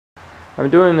I'm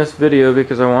doing this video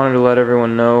because I wanted to let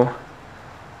everyone know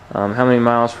how many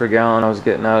miles per gallon I was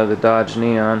getting out of the Dodge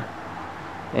Neon,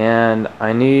 and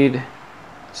I need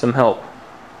some help.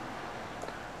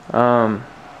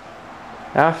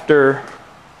 After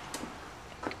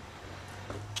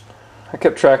I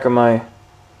kept track of my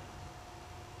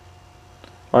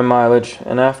mileage,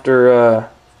 and after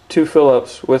 2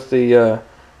 fill-ups with the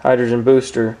hydrogen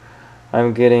booster,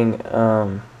 I'm getting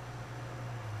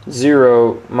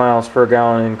 0 miles per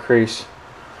gallon increase.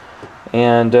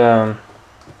 And I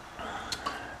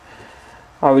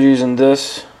was using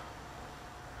this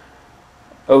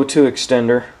O2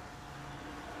 extender.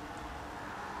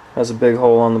 Has a big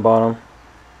hole on the bottom.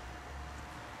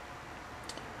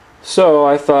 So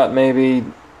I thought maybe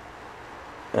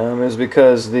it was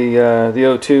because the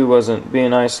O2 wasn't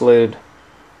being isolated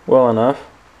well enough.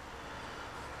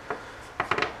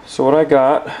 So what I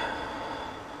got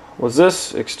was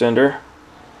this extender.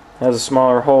 It has a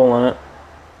smaller hole in it,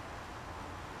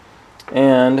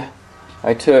 and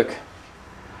I took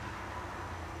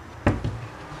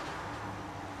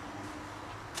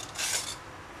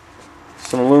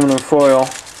some aluminum foil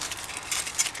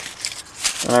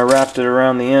and I wrapped it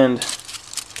around the end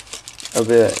of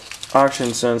the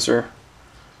oxygen sensor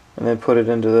and then put it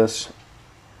into this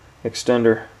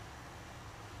extender.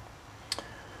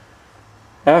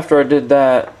 After I did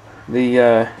that,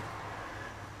 the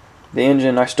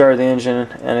engine, I started the engine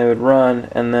and it would run,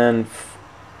 and then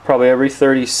probably every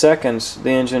 30 seconds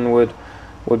the engine would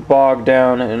bog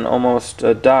down and almost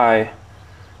die,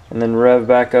 and then rev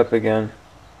back up again.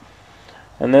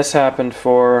 And this happened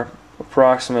for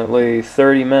approximately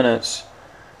 30 minutes,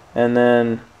 and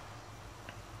then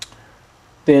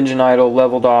the engine idle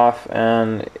leveled off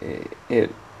and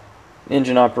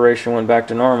engine operation went back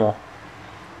to normal.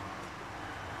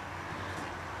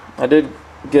 I did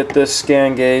get this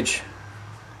scan gauge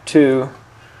too.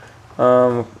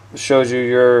 Shows you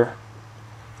your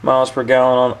miles per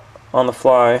gallon on the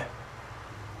fly,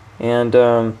 and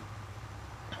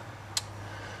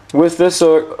with this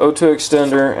O2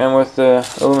 extender and with the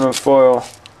aluminum foil,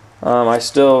 I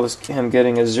still am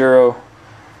getting a 0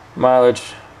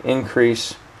 mileage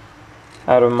increase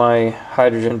out of my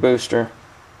hydrogen booster.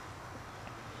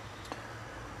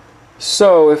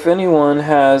 So if anyone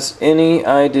has any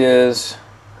ideas,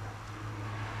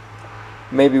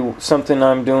 maybe something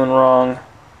I'm doing wrong,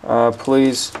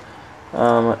 please,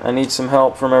 I need some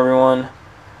help from everyone.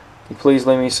 Please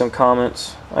leave me some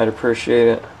comments. I'd appreciate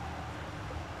it.